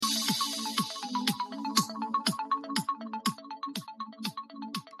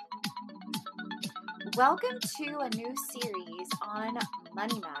Welcome to a new series on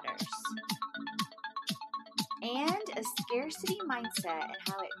money matters and a scarcity mindset and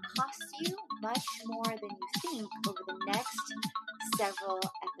how it costs you much more than you think over the next several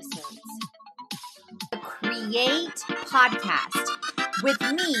episodes. The Create Podcast with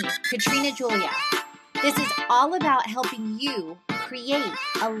me, Katrina Julia. This is all about helping you create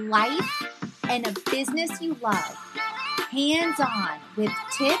a life and a business you love, hands-on with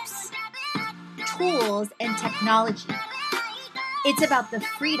tips, tools, and technology. It's about the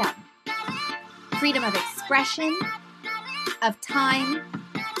freedom of expression, of time,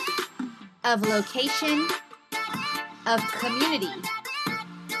 of location, of community,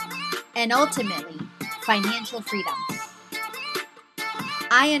 and ultimately, financial freedom.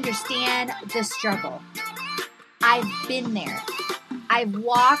 I understand the struggle. I've been there. I've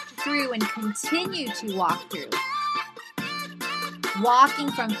walked through and continue to walk through.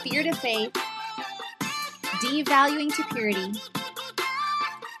 Walking from fear to faith, devaluing to purity,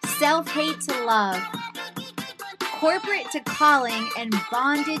 self-hate to love, corporate to calling, and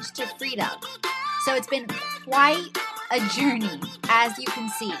bondage to freedom. So it's been quite a journey, as you can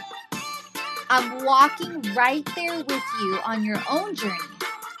see. I'm walking right there with you on your own journey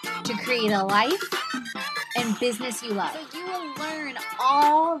to create a life and business you love. So you will learn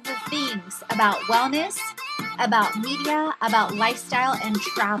all the things about wellness, about media, about lifestyle, and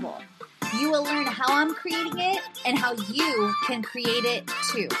travel. You will learn how I'm creating it and how you can create it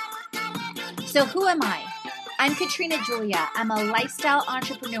too. So who am I? I'm Katrina Julia. I'm a lifestyle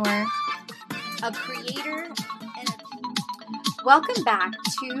entrepreneur, a creator, and welcome back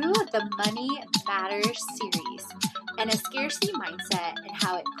to the Money Matters series and a scarcity mindset and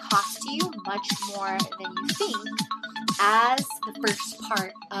how it costs you much more than you think as the first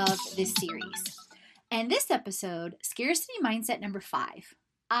part of this series. And this episode, scarcity mindset number 5.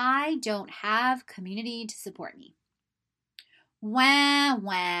 I don't have community to support me. Wah,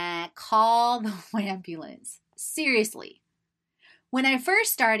 wah, call the ambulance. Seriously. When I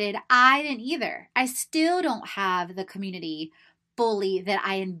first started, I didn't either. I still don't have the community fully that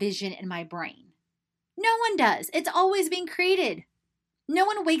I envision in my brain. No one does. It's always being created. No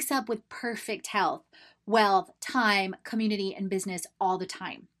one wakes up with perfect health, wealth, time, community, and business all the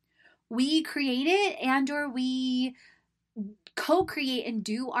time. We create it or we co-create and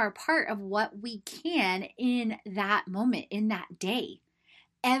do our part of what we can in that moment, in that day,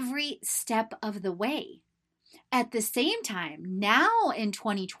 every step of the way. At the same time, now in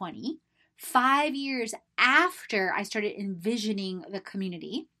 2020, 5 years after I started envisioning the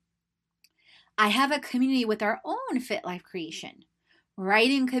community, I have a community with our own Fit Life creation,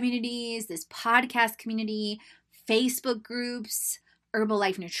 writing communities, this podcast community, Facebook groups,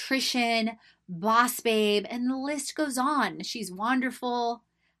 Herbalife Nutrition, Boss Babe, and the list goes on. She's wonderful.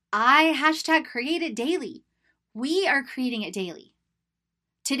 I #create it daily. We are creating it daily.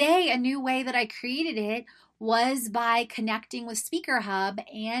 Today, a new way that I created it was by connecting with Speaker Hub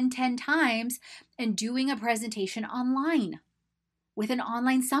and 10 times and doing a presentation online with an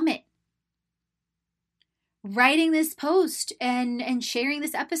online summit. Writing this post and sharing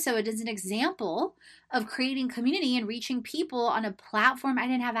this episode is an example of creating community and reaching people on a platform I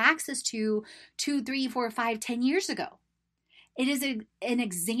didn't have access to 2, 3, 4, 5, 10 years ago. It is an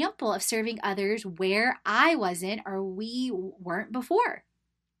example of serving others where I wasn't or we weren't before.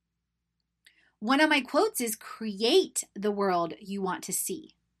 One of my quotes is, create the world you want to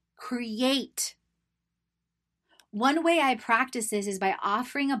see. Create. One way I practice this is by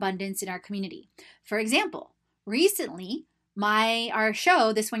offering abundance in our community. For example, recently, our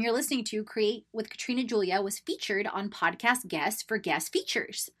show, this one you're listening to, Create with Katrina Julia, was featured on Podcast Guests for guest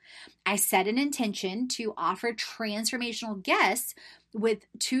features. I set an intention to offer transformational guests with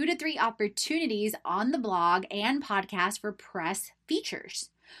 2 to 3 opportunities on the blog and podcast for press features.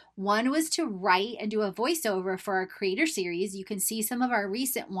 One was to write and do a voiceover for our creator series. You can see some of our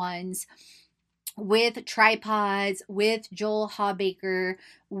recent ones with Tripods, with Joel Hawbaker,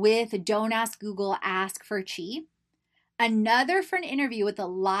 with Don't Ask Google, Ask for Chi. Another for an interview with a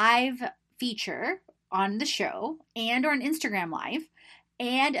live feature on the show and or an Instagram Live.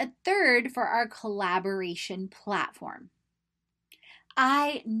 And a third for our collaboration platform.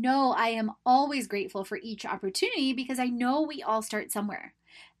 I know I am always grateful for each opportunity because I know we all start somewhere.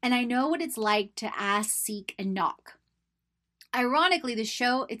 And I know what it's like to ask, seek, and knock. Ironically, the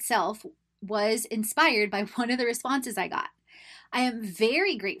show itself was inspired by one of the responses I got. I am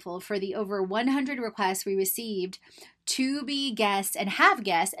very grateful for the over 100 requests we received to be guests and have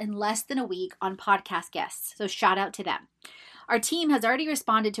guests in less than a week on Podcast Guests. So shout out to them. Our team has already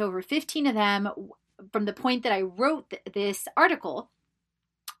responded to over 15 of them from the point that I wrote this article,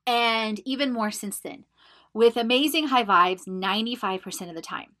 and even more since then. with amazing high vibes 95% of the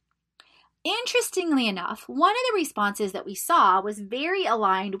time. Interestingly enough, one of the responses that we saw was very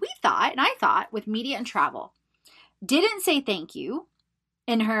aligned, we thought, and I thought, with media and travel. Didn't say thank you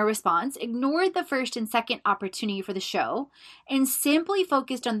in her response, ignored the first and second opportunity for the show, and simply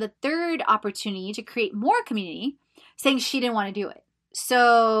focused on the third opportunity to create more community, saying she didn't want to do it.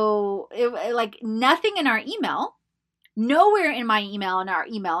 So, like nothing in our email, nowhere in my email, in our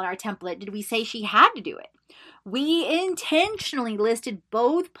template, did we say she had to do it. We intentionally listed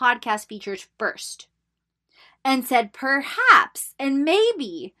both podcast features first and said perhaps and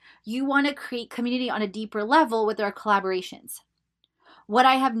maybe you want to create community on a deeper level with our collaborations. What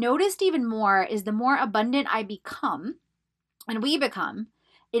I have noticed even more is the more abundant I become and we become,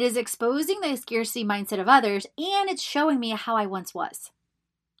 it is exposing the scarcity mindset of others, and it's showing me how I once was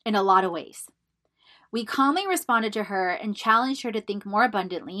in a lot of ways. We calmly responded to her and challenged her to think more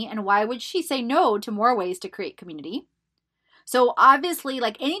abundantly, and why would she say no to more ways to create community? So obviously,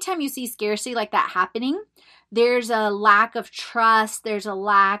 like anytime you see scarcity like that happening, there's a lack of trust, there's a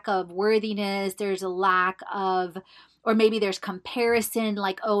lack of worthiness, there's a lack of, or maybe there's comparison,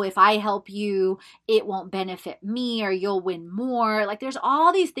 like, oh, if I help you, it won't benefit me, or you'll win more. Like there's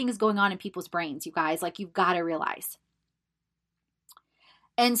all these things going on in people's brains, you guys, like you've got to realize.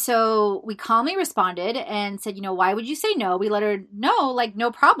 And so we calmly responded and said, why would you say no? We let her know, like, no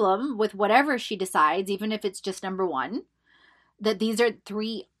problem with whatever she decides, even if it's just number one, that these are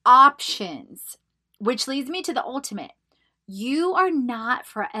 3 options, which leads me to the ultimate. You are not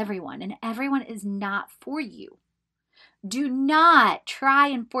for everyone, and everyone is not for you. Do not try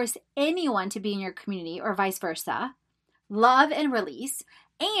and force anyone to be in your community or vice versa. Love and release.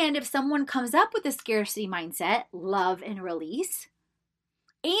 And if someone comes up with a scarcity mindset, love and release.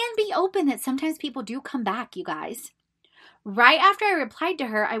 And be open that sometimes people do come back, you guys. Right after I replied to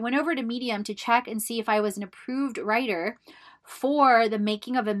her, I went over to Medium to check and see if I was an approved writer for the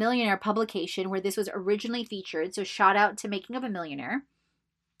Making of a Millionaire publication where this was originally featured. So shout out to Making of a Millionaire.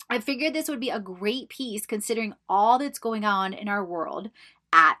 I figured this would be a great piece considering all that's going on in our world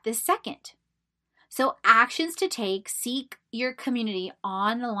at this second. So actions to take: seek your community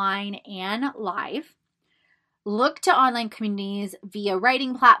online and live. Look to online communities via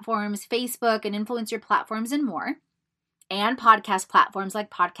writing platforms, Facebook and influencer platforms and more, and podcast platforms like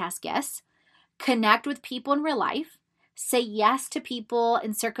Podcast Guests. Connect with people in real life. Say yes to people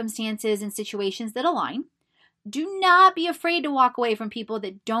and circumstances and situations that align. Do not be afraid to walk away from people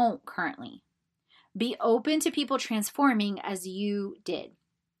that don't currently. Be open to people transforming as you did.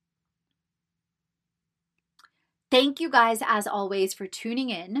 Thank you guys, as always, for tuning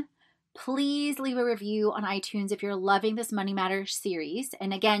in. Please leave a review on iTunes if you're loving this Money Matters series.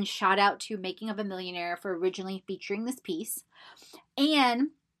 And again, shout out to Making of a Millionaire for originally featuring this piece. And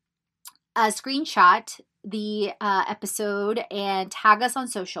screenshot the episode and tag us on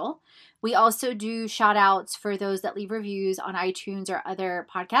social. We also do shout outs for those that leave reviews on iTunes or other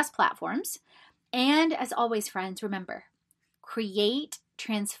podcast platforms. And as always, friends, remember, create,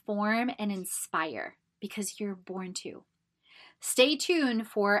 transform, and inspire because you're born to. Stay tuned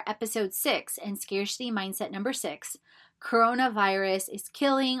for episode 6 and scarcity mindset number 6. Coronavirus is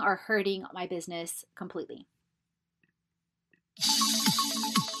killing or hurting my business completely.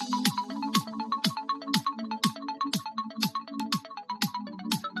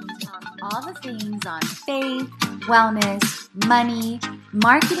 All the things on faith, wellness, money,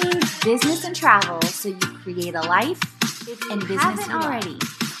 marketing, business, and travel so you create a life and business haven't already.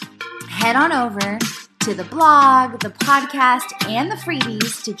 Head on over to the blog, the podcast, and the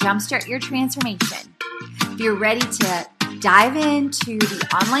freebies to jumpstart your transformation. If you're ready to dive into the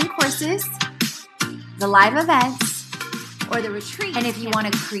online courses, the live events, or the retreat, and if you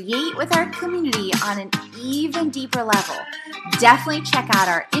want to create with our community on an even deeper level, definitely check out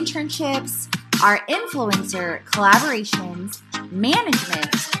our internships, our influencer collaborations, management,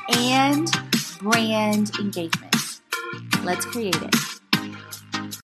 and brand engagement. Let's create it.